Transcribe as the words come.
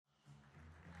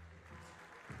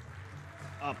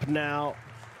up now.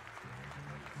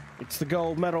 It's the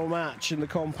gold medal match in the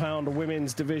compound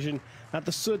women's division at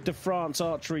the Sud de France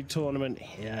Archery Tournament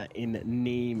here in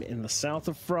Nimes in the south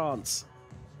of France.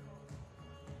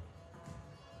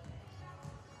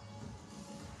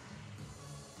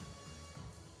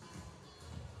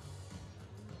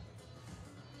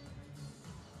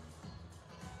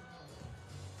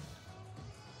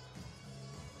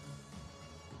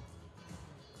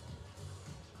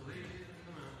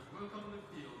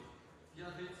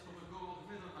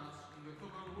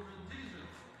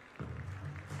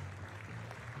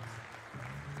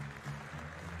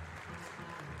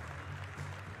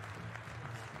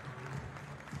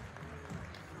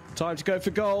 Time to go for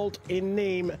gold in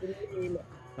Nimes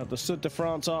at the Sud de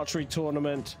France Archery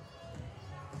Tournament.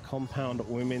 Compound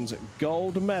women's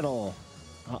gold medal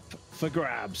up for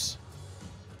grabs.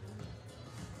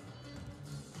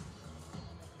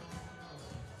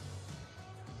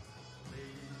 Ladies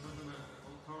and gentlemen,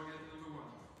 on target number 1,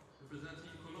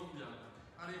 representing Colombia,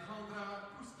 Alejandra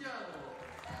Usquiano.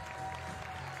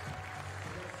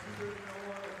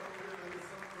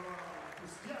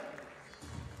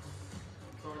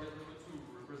 Target number 2,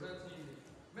 representing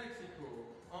Mexico,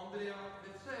 Andrea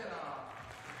Becerra.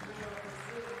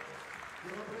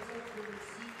 L'arbitre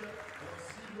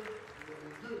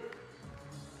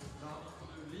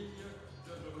de ligne,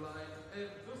 judge of line,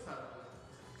 F. Dossal.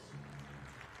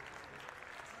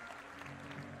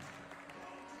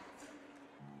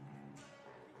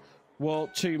 Well,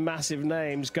 two massive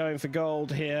names going for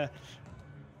gold here.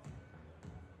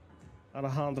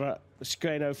 Alejandra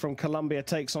Usquiano from Colombia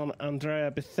takes on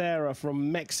Andrea Becerra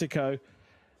from Mexico.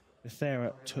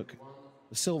 Becerra took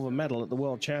the silver medal at the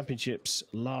World Championships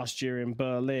last year in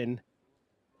Berlin.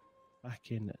 Back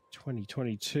in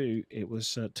 2022, it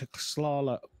was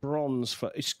Tlaxcala bronze for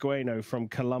Usquiano from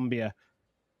Colombia.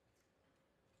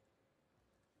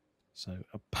 So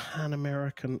a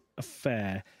Pan-American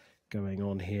affair going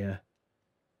on here.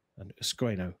 And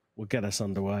Usquiano will get us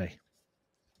underway.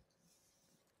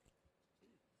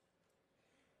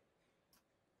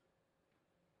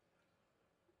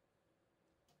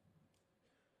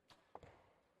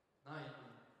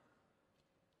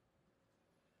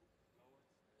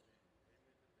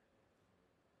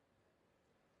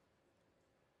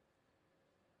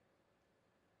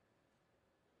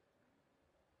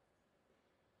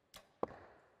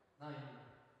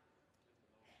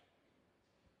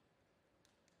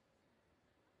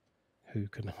 Who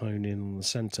can hone in on the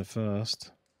centre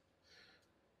first?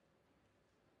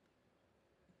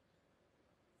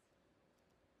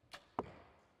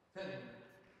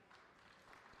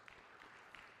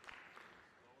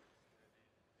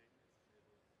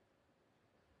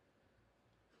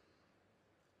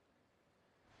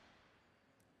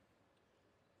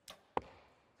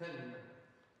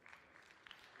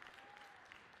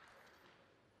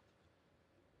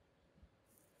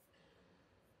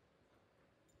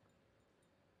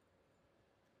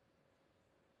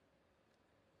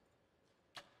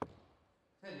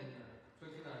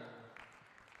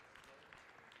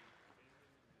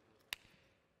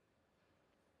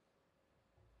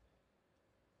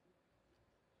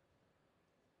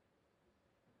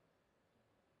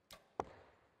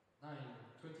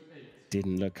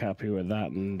 Didn't look happy with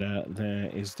that, and there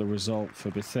is the result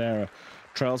for Becerra.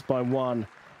 Trails by 1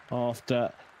 after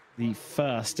the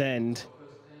first end.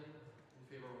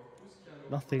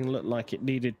 Nothing looked like it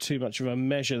needed too much of a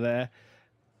measure there.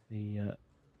 The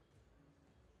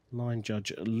line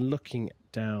judge looking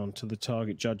down to the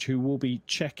target judge, who will be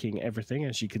checking everything,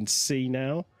 as you can see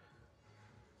now.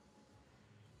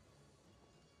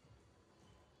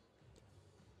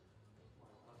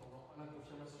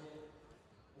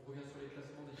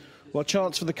 Well,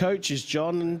 chance for the coaches,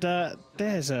 John, and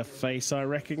there's a face I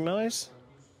recognise.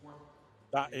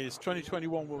 That is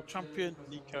 2021 world champion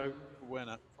Nico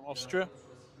Werner from Austria.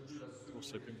 He's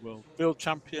also been world field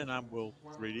champion and world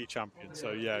 3D champion.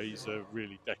 So yeah, he's a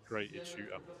really decorated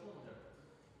shooter.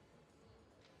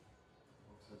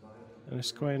 And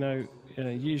Usquiano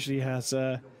usually has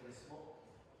a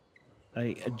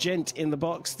gent in the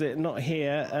box that not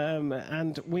here,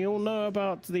 and we all know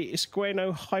about the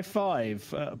Usquiano high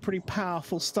five. Pretty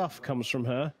powerful stuff comes from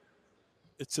her.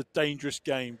 It's a dangerous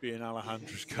game being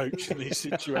Alejandra's coach in these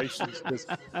situations, because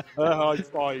her high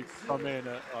five come in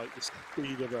at like the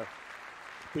speed of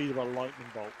a lightning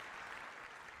bolt.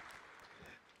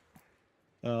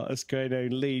 Usquiano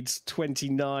leads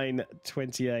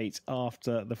 29-28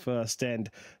 after the first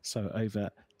end. So over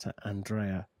to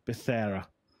Andrea Becerra.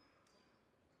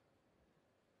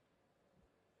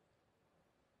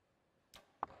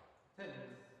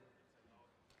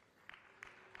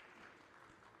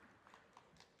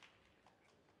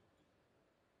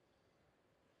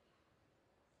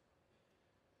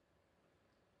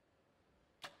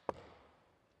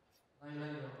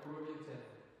 Highlander, Colombia 10.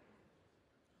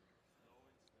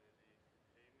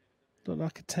 Looked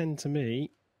like a 10 to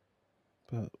me,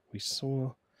 but we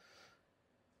saw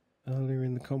earlier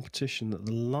in the competition that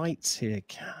the lights here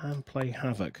can play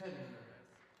havoc 10.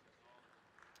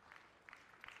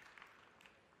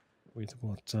 with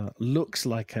what looks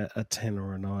like a 10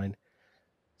 or a 9.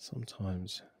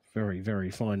 Sometimes very,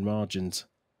 very fine margins.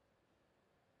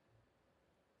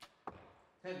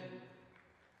 10.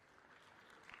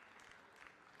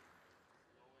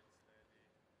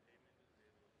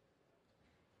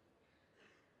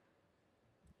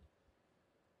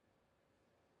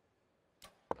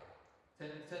 10,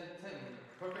 10, 10.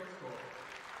 Perfect score.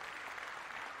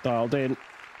 Dialed in. And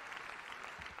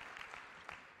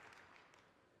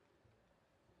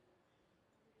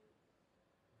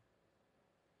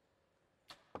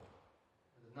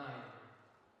 9.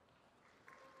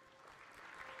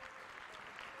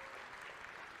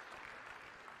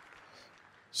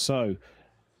 So,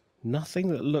 nothing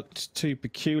that looked too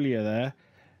peculiar there.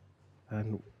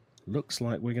 And looks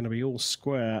like we're going to be all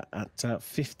square at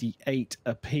 58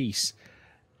 apiece.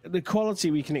 The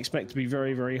quality we can expect to be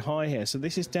very, very high here. So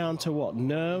this is down to what?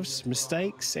 Nerves,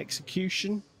 mistakes,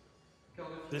 execution?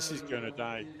 This is going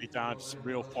to be down to some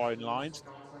real fine lines.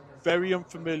 Very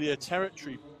unfamiliar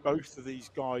territory, both of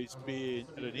these guys being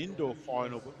at an indoor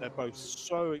final, but they're both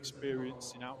so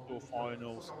experienced in outdoor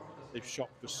finals. They've shot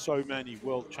for so many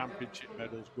World Championship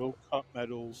medals, World Cup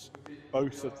medals,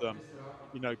 both of them.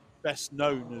 You know, best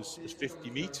known as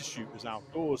 50-meter shooters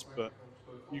outdoors, but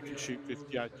you can shoot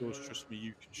 50 outdoors. Trust me,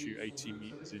 you can shoot 18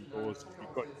 meters indoors if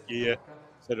you've got your gear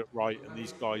set up right, and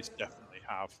these guys definitely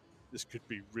have. This could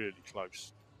be really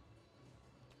close.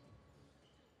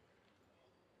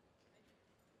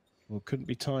 Well, couldn't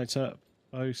be tight up.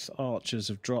 Both archers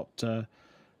have dropped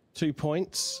 2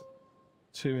 points.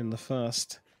 2 in the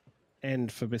first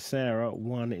end for Becerra,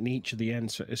 1 in each of the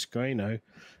ends for Usquiano.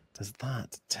 Does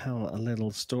that tell a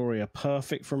little story? A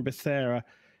perfect from Becerra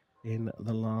in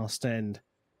the last end.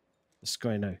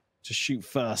 Usquiano to shoot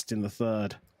first in the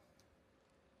third.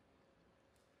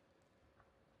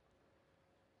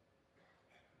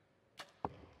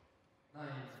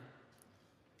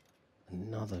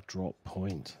 Another drop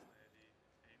point.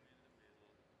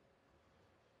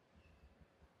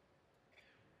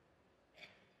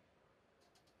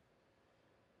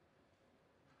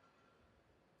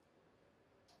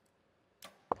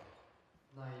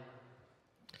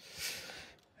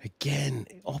 Again,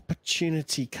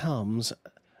 opportunity comes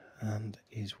and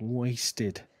is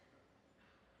wasted.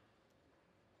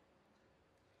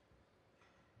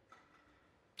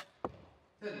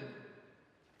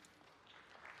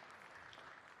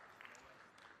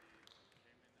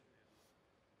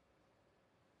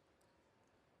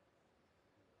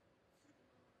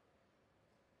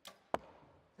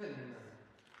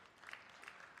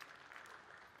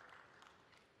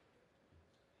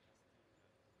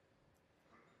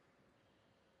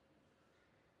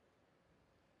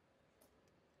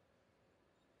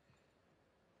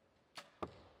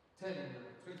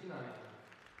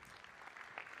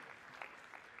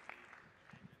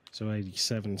 So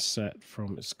 87 set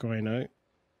from Usquiano.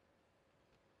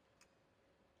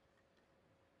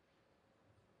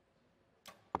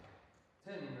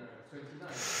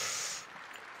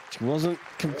 She wasn't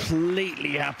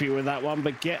completely happy with that one,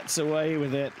 but gets away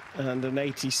with it. And an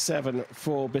 87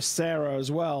 for Becerra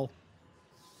as well.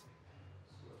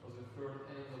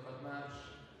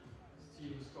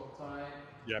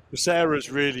 Yeah, Becerra's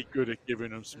really good at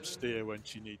giving them some steer when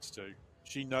she needs to.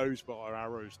 She knows what her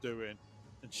arrow's doing,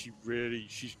 and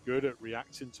she's good at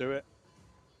reacting to it.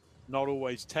 Not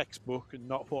always textbook and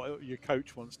not what your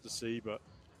coach wants to see, but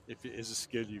if it is a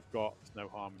skill you've got, there's no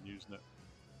harm in using it.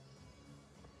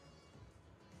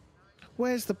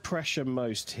 Where's the pressure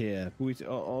most here?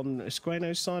 On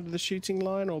Usquiano's side of the shooting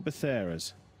line or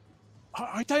Becerra's?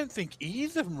 I don't think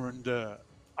either of them are under.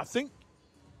 I think,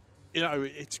 you know,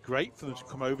 it's great for them to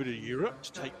come over to Europe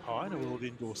to take part in a World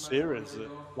Indoor Series.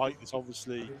 Like this,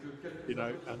 obviously, you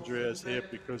know, Andrea's here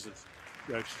because of,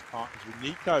 you know, she's partners with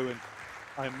Nico, and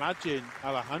I imagine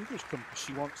Alejandra's come because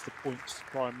she wants the points to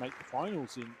try and make the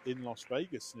finals in Las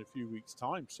Vegas in a few weeks'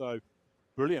 time. So,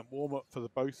 brilliant warm up for the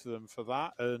both of them for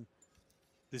that, and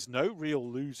there's no real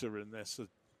loser in this. So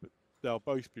they'll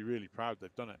both be really proud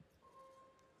they've done it.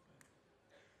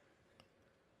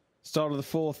 Start of the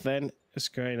fourth then.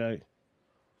 Usquiano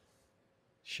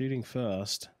shooting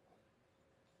first.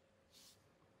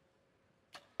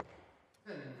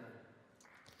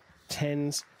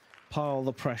 Tens pile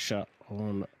the pressure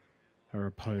on her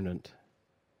opponent.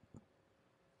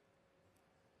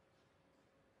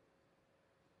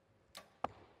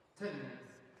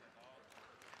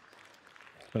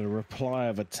 But a reply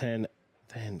of a 10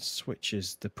 then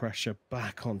switches the pressure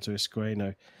back onto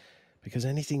Usquiano, because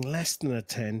anything less than a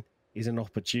 10 is an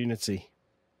opportunity.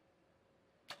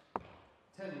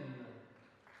 10.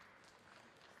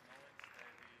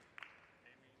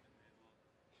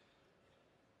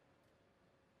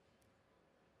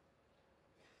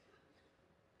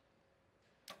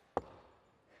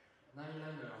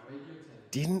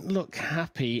 Didn't look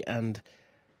happy, and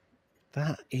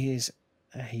that is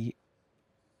a,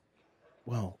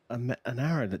 well, an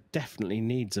arrow that definitely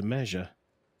needs a measure.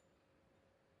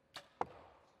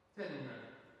 10.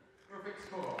 Perfect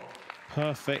score.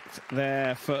 Perfect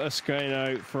there for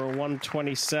Usquiano for a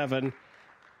 127.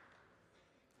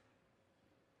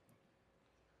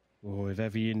 Or if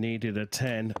ever you needed a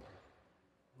 10.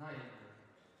 9.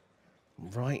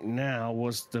 Right now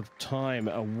was the time,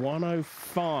 a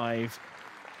 105,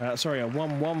 sorry, a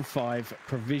 115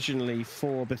 provisionally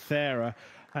for Becerra.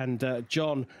 And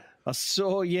John, I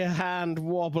saw your hand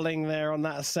wobbling there on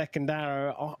that second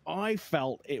arrow. I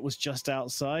felt it was just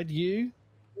outside. You?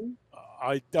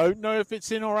 I don't know if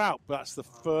it's in or out, but that's the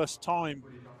first time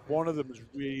one of them has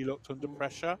really looked under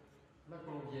pressure.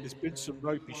 There's been some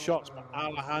ropey shots, but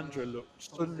Alejandra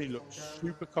suddenly looked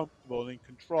super comfortable and in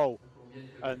control.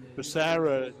 And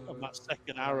Becerra on that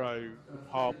second arrow was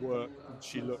hard work, and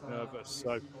she looked nervous.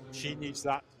 So she needs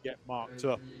that to get marked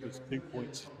up, because 2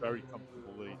 points is very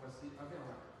comfortable lead.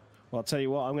 Well, I'll tell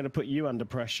you what, I'm going to put you under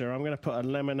pressure. I'm going to put a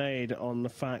lemonade on the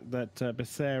fact that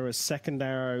Becerra's second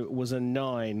arrow was a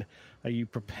 9. Are you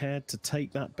prepared to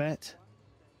take that bet?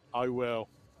 I will.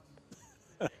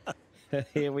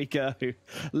 Here we go.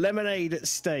 Lemonade at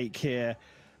stake here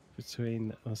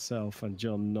between myself and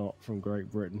John Knott from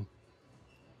Great Britain.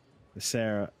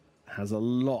 Becerra has a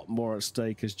lot more at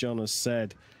stake, as John has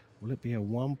said. Will it be a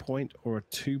 1 point or a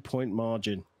 2 point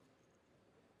margin?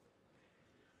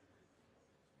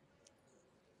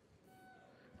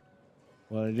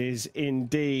 Well, it is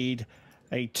indeed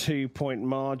a 2 point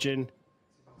margin.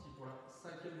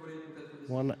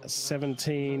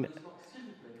 117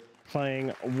 playing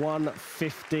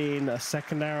 115. A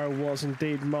second arrow was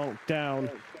indeed marked down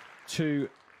to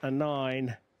a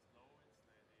 9.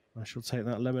 I shall take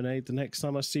that lemonade the next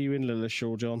time I see you in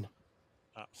Lilleshall, John.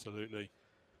 Absolutely.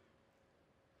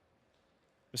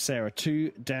 Becerra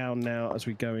 2 down now as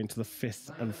we go into the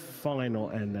 5th and final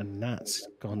end, and that's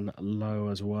gone low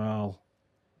as well.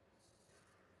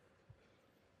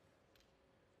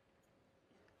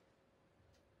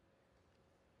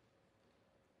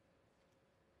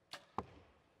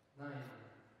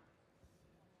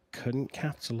 Couldn't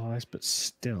capitalise, but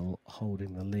still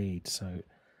holding the lead, so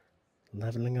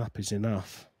levelling up is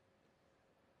enough.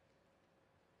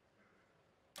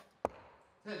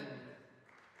 10.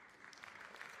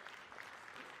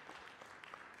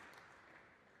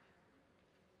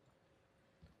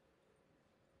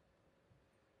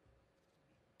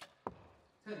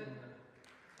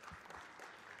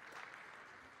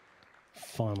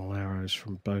 Final arrows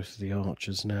from both of the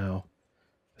archers now.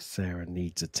 Becerra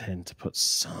needs a 10 to put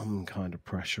some kind of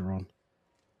pressure on.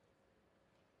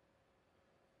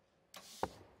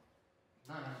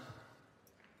 9.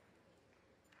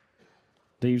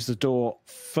 Leaves the door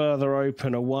further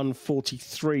open, a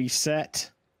 143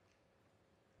 set.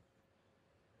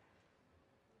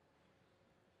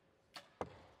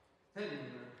 10.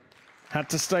 Had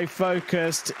to stay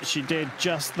focused. She did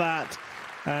just that.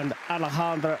 And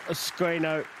Alejandra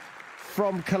Usquiano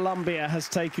from Colombia has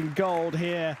taken gold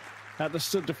here at the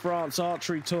Stade de France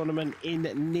Archery Tournament in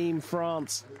Nimes,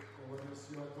 France.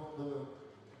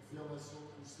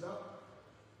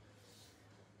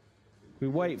 We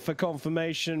wait for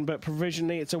confirmation, but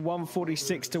provisionally it's a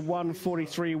 146 to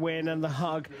 143 win, and the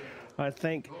hug, I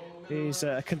think, is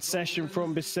a concession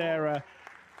from Becerra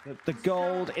that the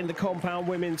gold in the compound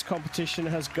women's competition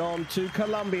has gone to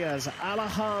Colombia's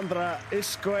Alejandra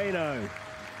Usquiano.